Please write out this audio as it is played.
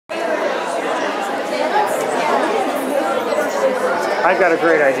I've got a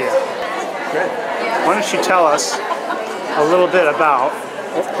great idea. Good. Why don't you tell us a little bit about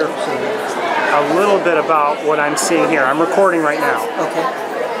what I'm seeing here. I'm recording right now. Okay.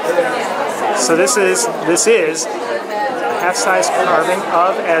 So this is a half-size carving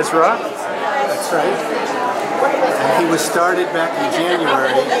of Ezra. That's right. And he was started back in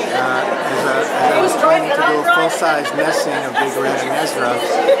January as I was planning to do a full-size messing of Big Red and Ezra.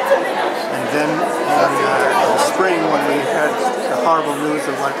 And then in the spring, when we had the horrible news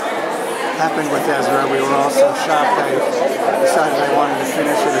of what happened with Ezra, we were all so shocked. I decided I wanted to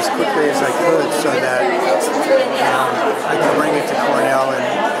finish it as quickly as I could so that I could bring it to Cornell and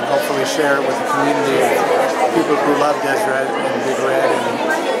hopefully share it with the community of people who loved Ezra and Big Red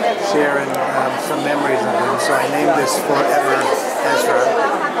and share in some memories of him. So I named this Forever Ezra,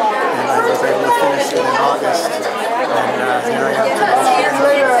 and I was able to finish it in August, and here I am today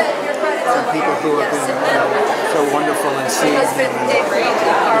sharing some people who have been so wonderful in seeing him and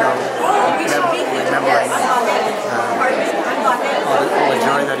remembering all the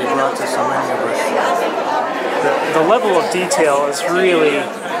joy that he brought to so many of us. The level of detail is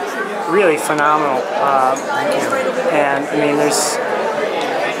really phenomenal. And I mean,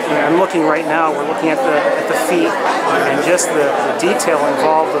 I'm looking right now. We're looking at the feet and just the detail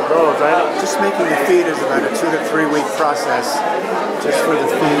involved with those. Just making the feet is about a 2 to 3 week process, just for the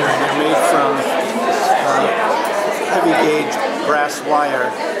feet. And they're made from heavy gauge brass wire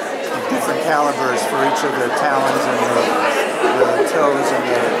of different calibers for each of the talons and the toes and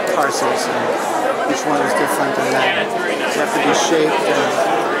the tarsus, and each one is different. And then they have to be shaped and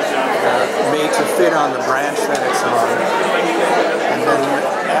made to fit on the branch that it's on. And then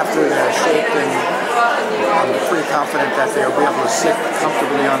after they're shaped, and I'm pretty confident that they'll be able to sit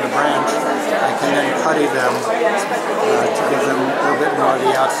comfortably on the branch, I can then putty them to give them a little bit more of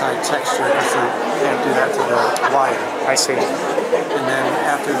the outside texture, because you can't do that to the wire. I see. And then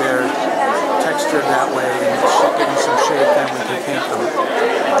after they're textured that way and given some shape, then we can paint them.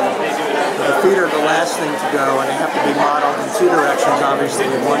 So the feet are the last thing to go, and they have to be modeled in 2 directions, obviously.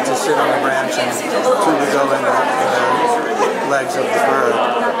 One to sit on the branch, and 2 to go in the legs of the bird.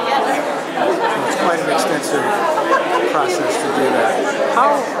 So it's quite an extensive process to do that.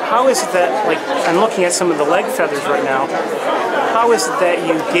 How is it that, like, I'm looking at some of the leg feathers right now, how is it that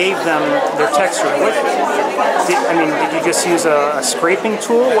you gave them their texture? Did you just use a scraping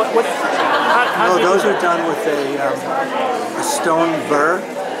tool? No, those are done with a stone burr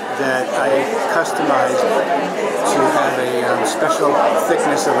that I customized to have a special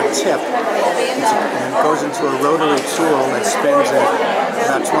thickness of a tip. And it goes into a rotary tool that spins at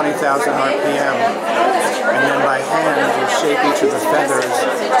about 20,000 RPM. And then by hand, you shape each of the feathers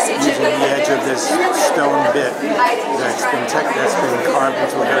using the edge of this stone bit that's been carved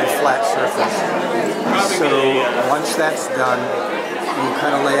into a very flat surface. So once that's done, you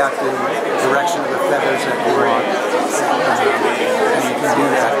kind of lay out the direction of the feathers that you want, and you can do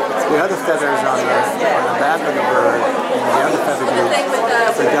that. The other feathers on the back of the bird, and the other feather group,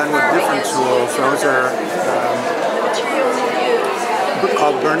 are done with different tools. Those are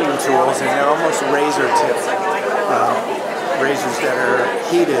called burning tools, and they're almost razor tipped razors that are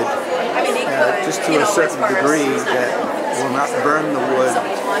heated just to a certain degree that will not burn the wood,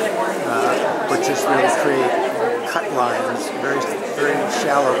 but just really create cut lines, very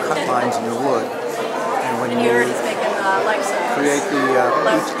shallow cut lines in the wood. And when you create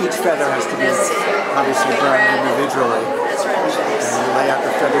each feather has to be obviously burned individually, and you lay out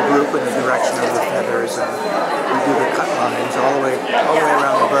the feather group in the direction of the feathers, and you do the cut lines all the way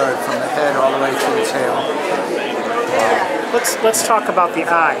around the bird, from the head all the way to the tail. Let's talk about the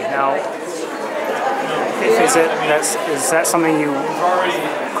eye now. Is that something you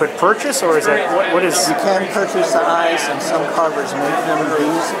could purchase, or is it what is? You can purchase the eyes, and some carvers make them.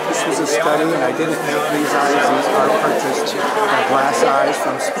 This was a study, and I didn't make these eyes. These are purchased glass eyes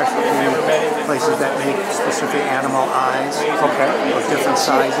from specialty places that make specific animal eyes. Okay. Of different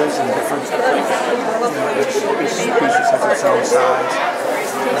sizes and different. Each species has its own size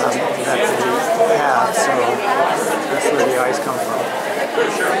that they have. So that's where the eyes come from.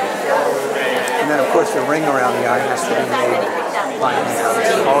 And then, of course, the ring around the eye has to be made by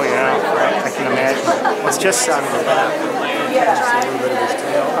hand. Oh yeah, right. I can imagine. It's just a little bit of his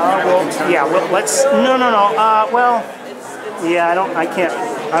tail. Let's. No. I can't.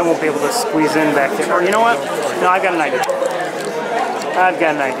 I won't be able to squeeze in back there. Or you know what? No, I've got an idea.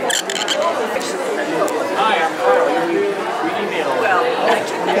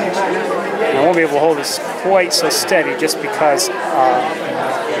 I won't be able to hold this quite so steady just because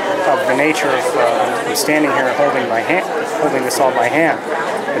of the nature of standing here and holding this all by hand.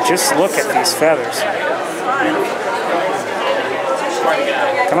 But just look at these feathers.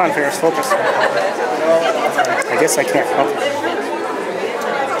 Come on, Ferris, focus. I guess I can't help it.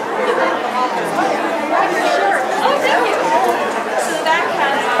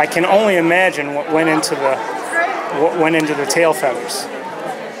 I can only imagine what went into the tail feathers.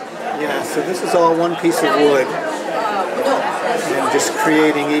 Yeah, so this is all one piece of wood, and just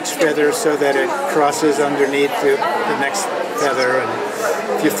creating each feather so that it crosses underneath the next feather. And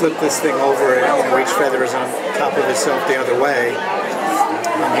if you flip this thing over, each feather is on top of itself the other way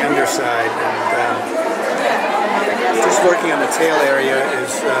on the underside. And just working on the tail area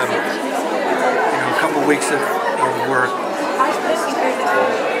is a couple weeks of work.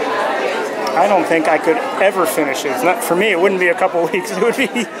 I don't think I could ever finish it. Not for me. It wouldn't be a couple weeks. It would be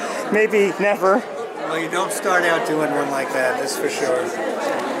maybe never. Well, you don't start out doing one like that. That's for sure.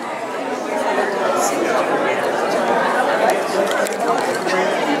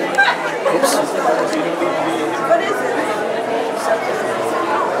 Oops.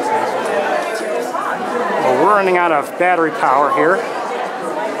 Well, we're running out of battery power here.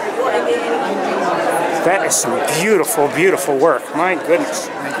 That is some beautiful, beautiful work. My goodness.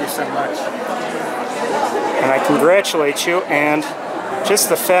 Thank you so much. And I congratulate you, and just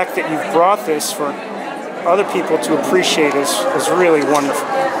the fact that you've brought this for other people to appreciate is really wonderful.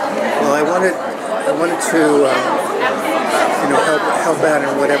 Well, I wanted to help out in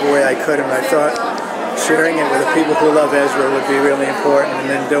whatever way I could, and I thought sharing it with the people who love Ezra would be really important, and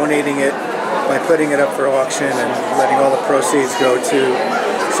then donating it by putting it up for auction and letting all the proceeds go to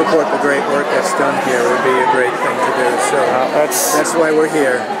support the great work that's done here would be a great thing to do. So that's why we're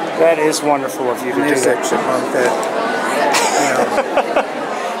here. That is wonderful of you to do that. That chipmunk that,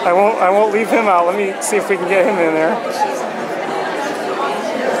 I won't leave him out. Let me see if we can get him in there.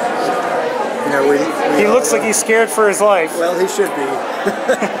 He looks like he's scared for his life. Well, he should be.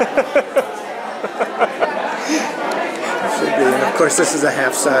 Should be. And of course, this is a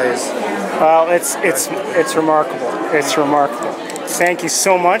half size. Well, it's remarkable. It's remarkable. Thank you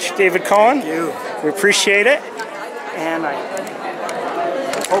so much, David Cohen. Thank you. We appreciate it, and I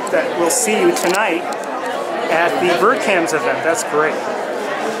hope that we'll see you tonight at the BirdCams event. That's great.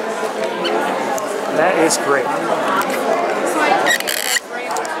 That is great.